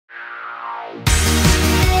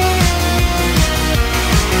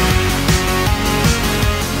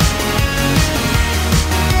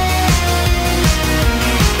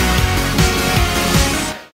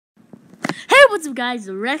guys,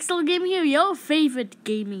 Rexel Gaming here, your favorite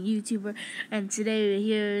gaming YouTuber, and today we're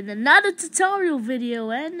here in another tutorial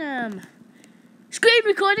video and screen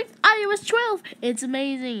recording iOS 12. It's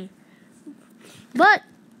amazing, but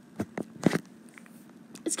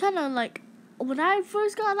it's kind of like when I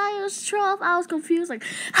first got iOS 12, I was confused, like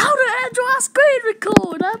how do Android screen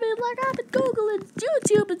record? I mean, like I've been googling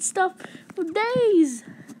YouTube and stuff for days.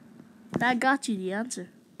 I got you the answer.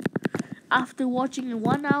 After watching a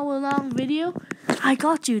 1 hour long video, I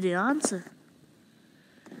got you the answer.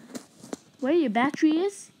 Where your battery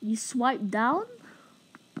is, you swipe down,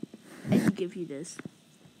 and it gives you this.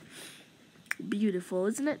 Beautiful,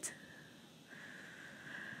 isn't it?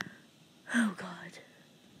 Oh God.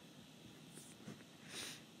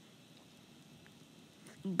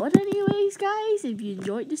 But anyways, guys, if you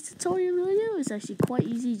enjoyed this tutorial video, it's actually quite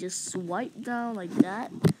easy. Just swipe down like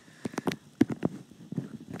that.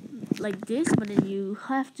 Like this, but then you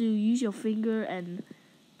have to use your finger and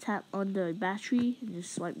tap on the battery and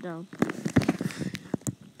just swipe down.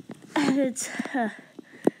 And it's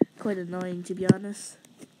quite annoying, to be honest.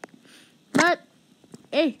 But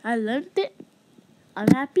hey, I learned it. I'm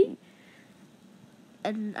happy.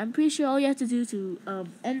 And I'm pretty sure all you have to do to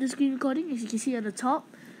end the screen recording, as you can see on the top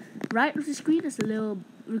right of the screen, there's a little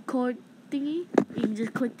record thingy. You can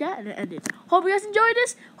just click that and then end it. Hope you guys enjoyed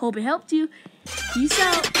this. Hope it helped you. Peace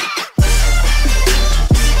out.